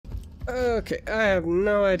Okay, I have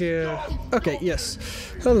no idea. Okay, yes.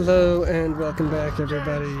 Hello and welcome back,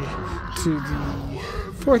 everybody, to the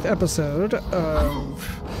 4th episode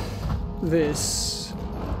of this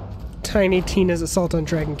Tiny Tina's Assault on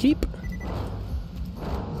Dragon Keep.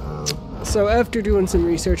 So after doing some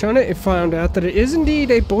research on it, it found out that it is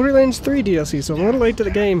indeed a Borderlands 3 DLC, so I'm a little late to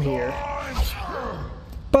the game here.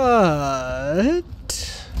 But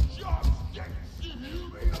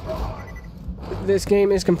this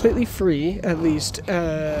game is completely free, at least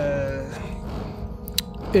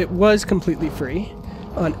it was completely free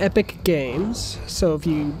on Epic Games, so if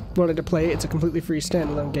you wanted to play it, it's a completely free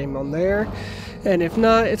standalone game on there, and if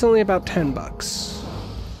not, it's only about $10.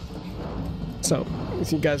 So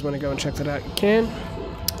if you guys want to go and check that out, you can,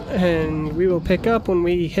 and we will pick up when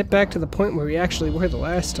we hit back to the point where we actually were the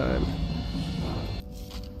last time.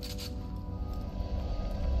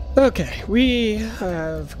 Okay, we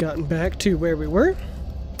have gotten back to where we were,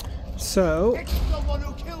 so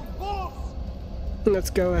let's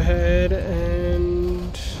go ahead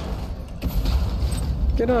and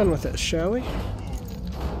get on with it, shall we?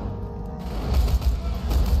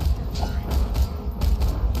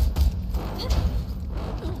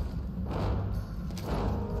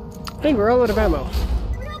 And we're all out of ammo,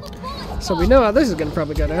 so we know how this is going to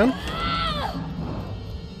probably go down.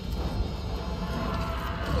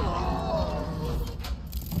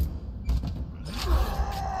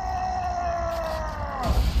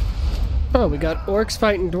 Oh, we got orcs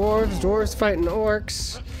fighting dwarves, dwarves fighting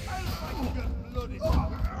orcs.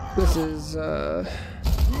 This is,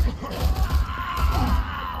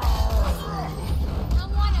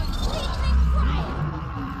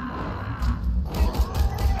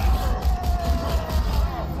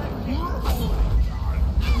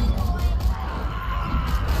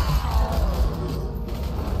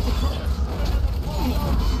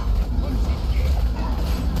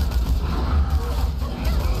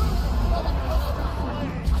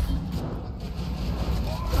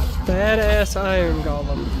 badass iron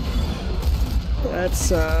golem. That's,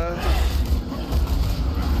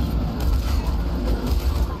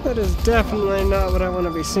 that is definitely not what I want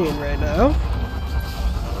to be seeing right now.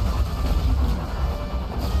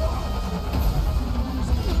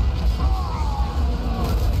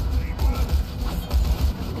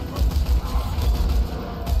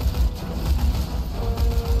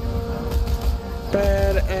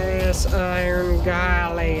 Badass iron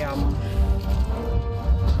golem.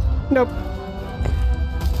 Nope.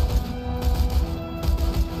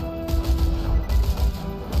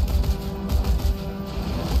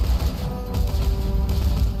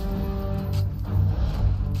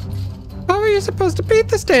 How are you supposed to beat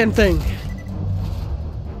this damn thing?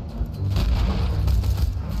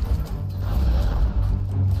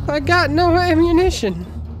 I got no ammunition.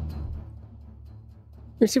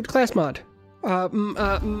 Received class mod.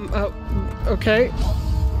 Okay.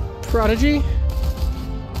 Prodigy.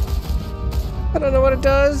 I don't know what it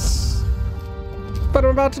does, but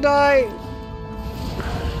I'm about to die.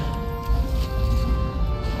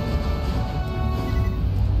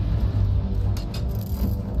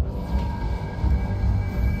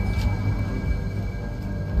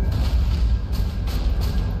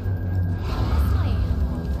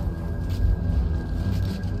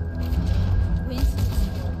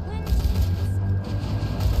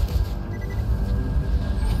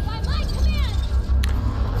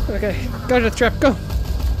 Okay, go to the trap, go!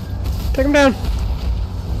 Take him down!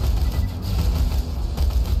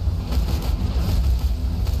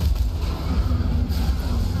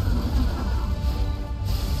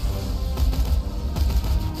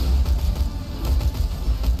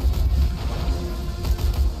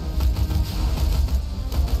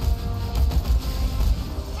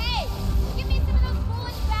 Hey! Give me some of those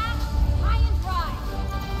bullets back, high and dry!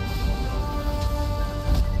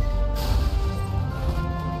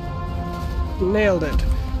 Nailed it.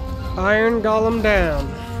 Iron golem down.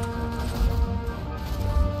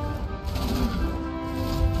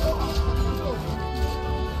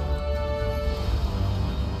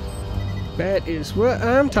 That is what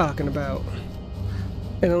I'm talking about.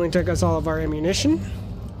 It only took us all of our ammunition,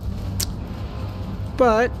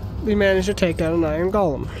 but we managed to take out an iron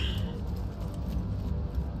golem.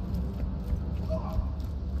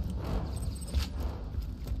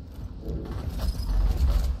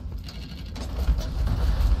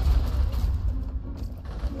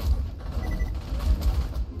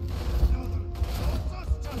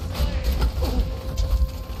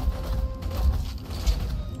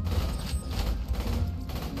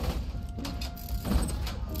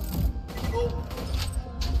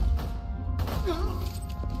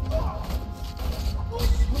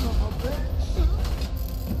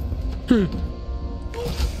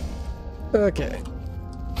 Okay.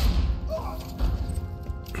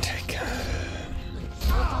 Take.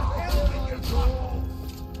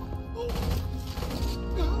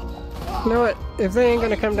 You know what? If they ain't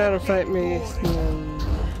gonna come down and fight me, then...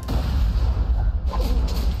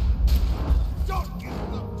 Don't you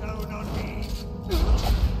look down on me!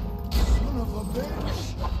 Son of a bitch!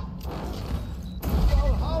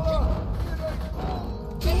 Valhalla!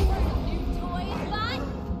 Ready for some new toys, bud?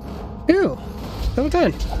 Ew! Level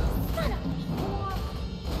 10. Son of a whore.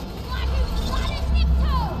 Black is blood and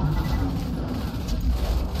tiptoe!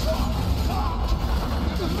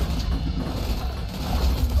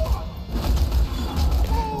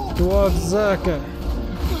 Dwarf Zerker.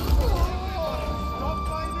 Stop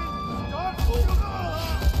fighting! Stop!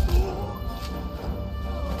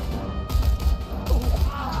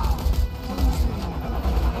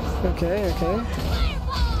 Okay, okay.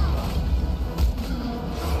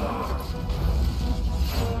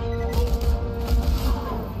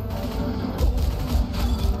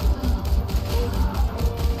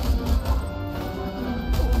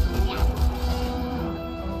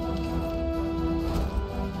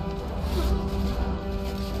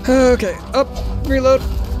 Okay, up, reload.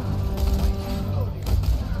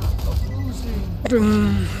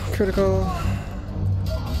 Boom, critical.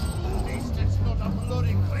 At least it's not a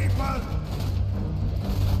bloody creeper!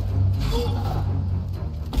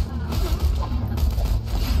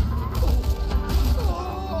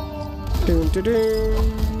 Doom, doom,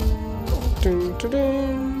 doom, doom,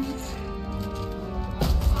 doom.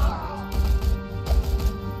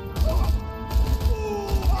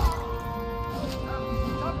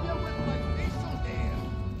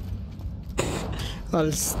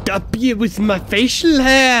 I'll stop you with my facial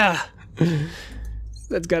hair!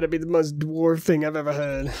 That's gotta be the most dwarf thing I've ever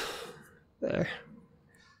heard. There.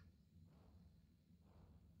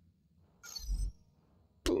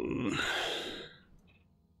 Boom.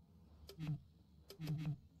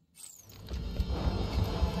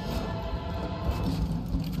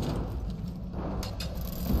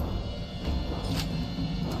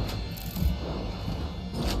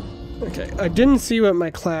 Okay, I didn't see what my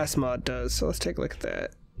class mod does, so let's take a look at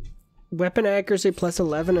that. Weapon accuracy plus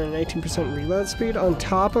 11 and an 18% reload speed on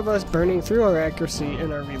top of us burning through our accuracy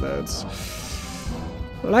and our reloads.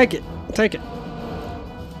 I like it. I'll take it.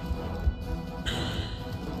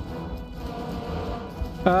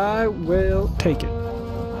 I will take it.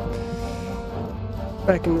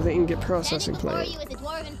 Back into the ingot processing Standing plant. before you is a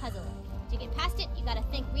dwarven puzzle. To get past it, you gotta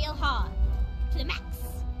think real hard. To the max.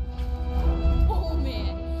 Oh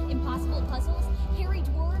man, impossible puzzles, hairy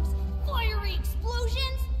dwarves, fiery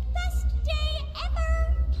explosions. Best day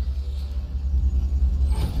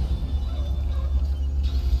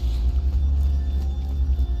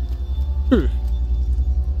ever.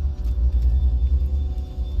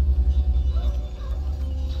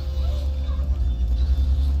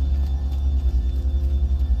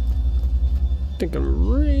 Thinking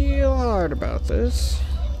real hard about this.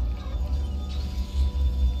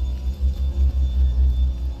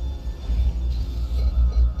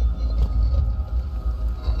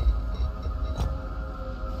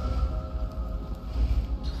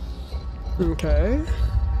 Okay.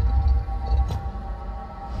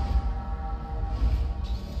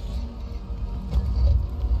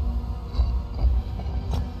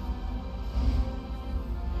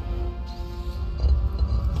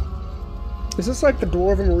 Is this like the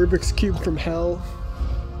Dwarven Rubik's Cube from hell?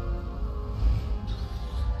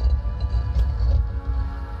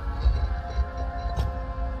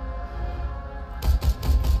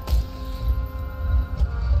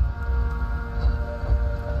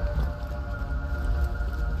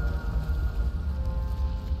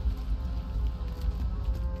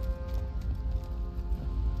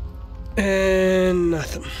 And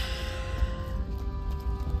nothing.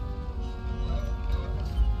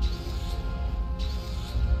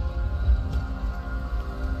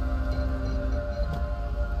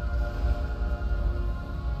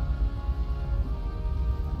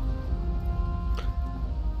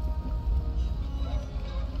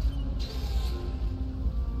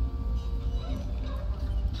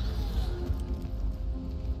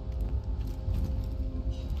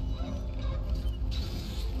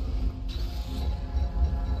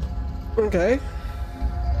 Okay.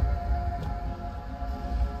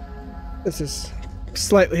 This is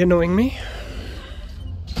slightly annoying me.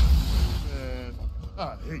 Man,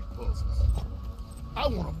 I hate puzzles. I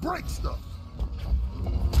want to break stuff.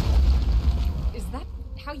 Is that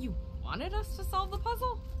how you wanted us to solve the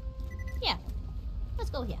puzzle? Yeah.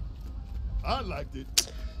 Let's go here. I liked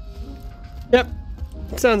it. Yep.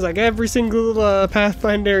 Sounds like every single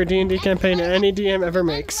Pathfinder or D&D campaign any DM ever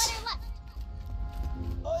makes.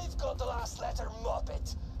 I've got the last letter,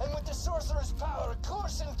 Muppet, and with the sorcerer's power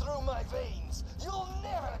coursing through my veins, you'll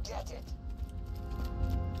never get it.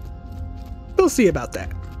 We'll see about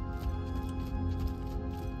that.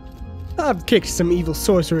 I've kicked some evil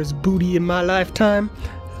sorcerer's booty in my lifetime.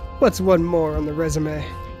 What's one more on the resume?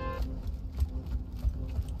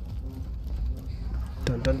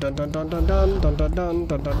 Dun dun dun dun dun dun dun dun dun dun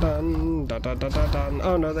dun dun dun dun dun dun dun.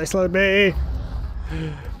 Oh no, they slowed me.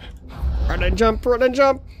 Run and jump, run and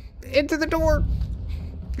jump. Into the door.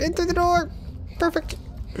 Into the door. Perfect.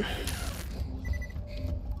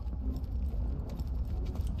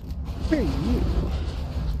 Where are you?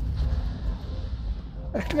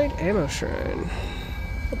 Activate ammo shrine.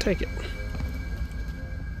 I'll take it.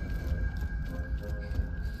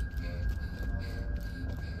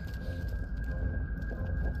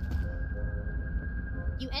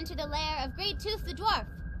 You enter the lair of Great Tooth the Dwarf.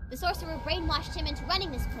 The sorcerer brainwashed him into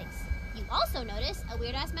running this place. You also notice a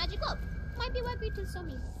weird-ass magic glove. Might be why Great Tooth's so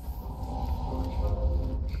mean.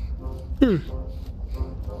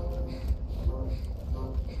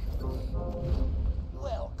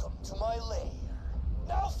 Welcome to my lair.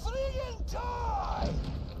 Now flee and die!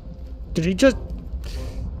 Did he just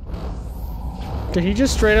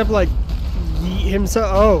straight up like yeet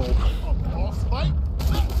himself? Oh. Boss fight?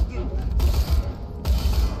 Let's do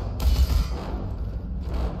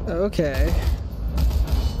this. Okay.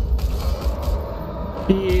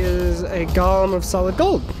 He is a golem of solid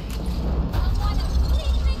gold.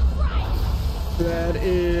 That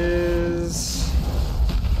is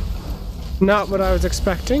not what I was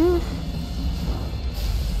expecting.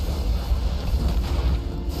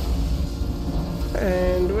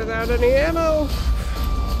 And without any ammo.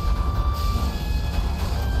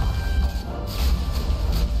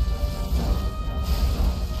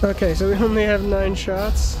 Okay, so we only have 9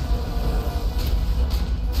 shots.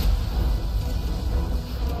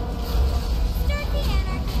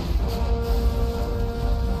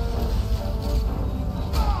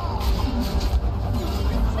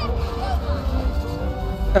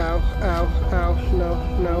 Ow, ow, ow, no,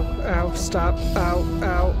 no, ow, stop, ow,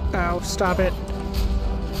 ow, ow, stop it.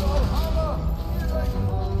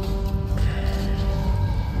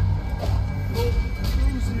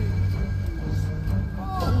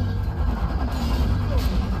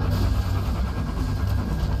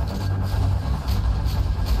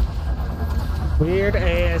 Weird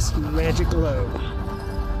ass magic glow.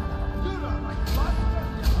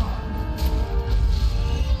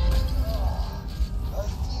 I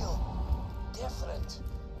feel different.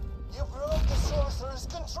 You broke the sorcerer's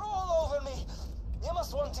control over me. You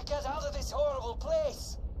must want to get out of this horrible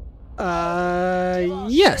place.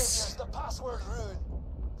 Yes. The password rune.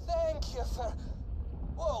 Thank you for...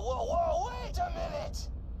 Whoa, wait a minute!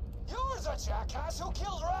 You're the jackass who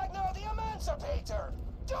killed Ragnar the Emancipator!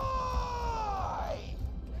 Die!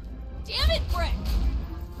 Damn it, Brick!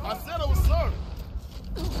 I said I was sorry.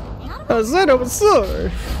 I said I was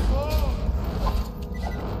sorry.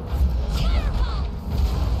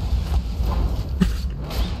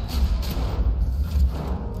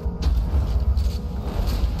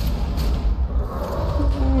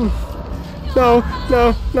 No,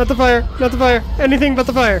 no, not the fire, not the fire. Anything but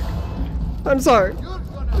the fire. I'm sorry.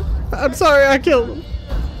 I'm sorry I killed him.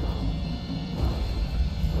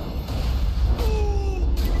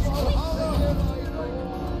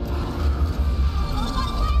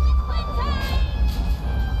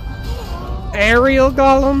 Aerial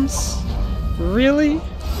golems? Really?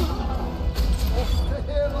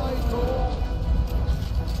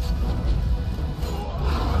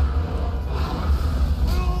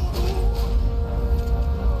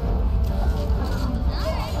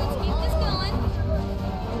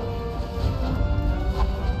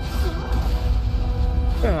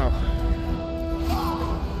 Oh.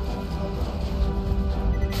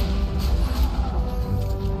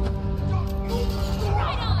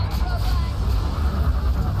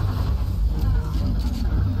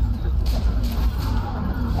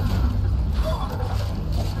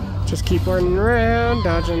 Just keep running around,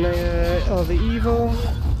 dodging all the evil.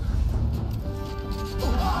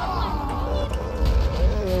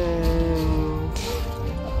 And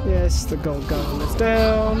yes, the gold golem is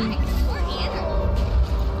down.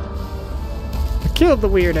 I killed the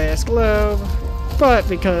weird ass globe, but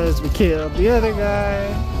because we killed the other guy,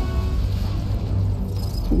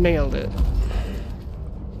 nailed it.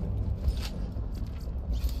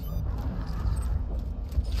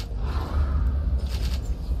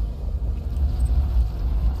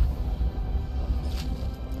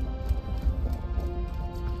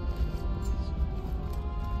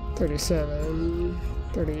 37,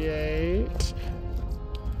 38.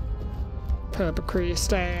 Purple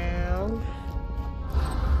crystal.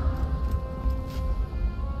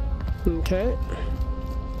 Okay.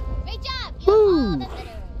 Great job! You Woo. have all the letters.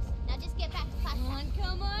 Now just get back to class. Come on,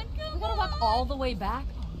 come on, come on. We gotta walk all the way back?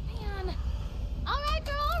 Oh, man. Alright,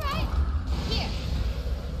 girl, alright. Here.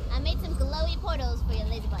 I made some glowy portals for your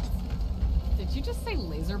laser butts. Did you just say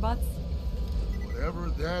laser butts?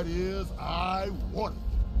 Whatever that is, I want it.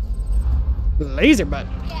 Laser butt.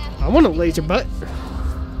 Yeah. I want a laser butt.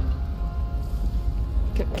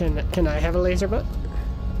 Can I have a laser butt?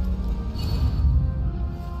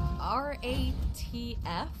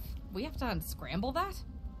 RATF? We have to unscramble that?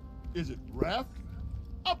 Is it raft?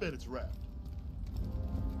 I bet it's raft.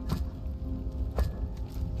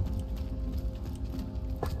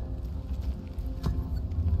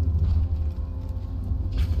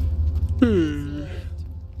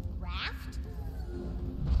 Raft?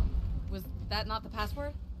 Was that not the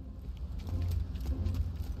password?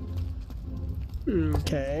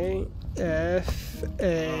 Okay.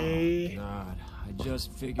 F-A... God, I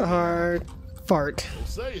just figured. R... Fart. Don't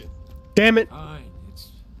say it. Damn it. Fine,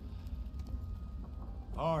 it's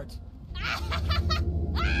art.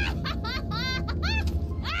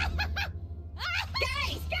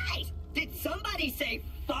 Guys! Did somebody say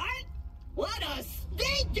fart? What a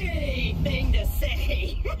stinky thing to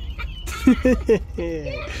say!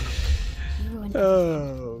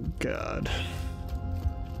 Oh, God.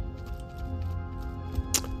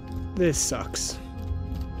 This sucks.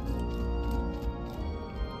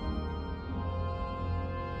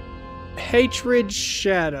 Hatred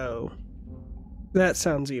Shadow. That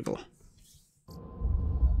sounds evil.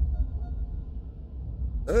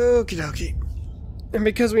 Okie dokie. And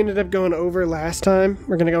because we ended up going over last time,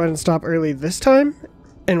 we're going to go ahead and stop early this time,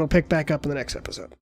 and we'll pick back up in the next episode.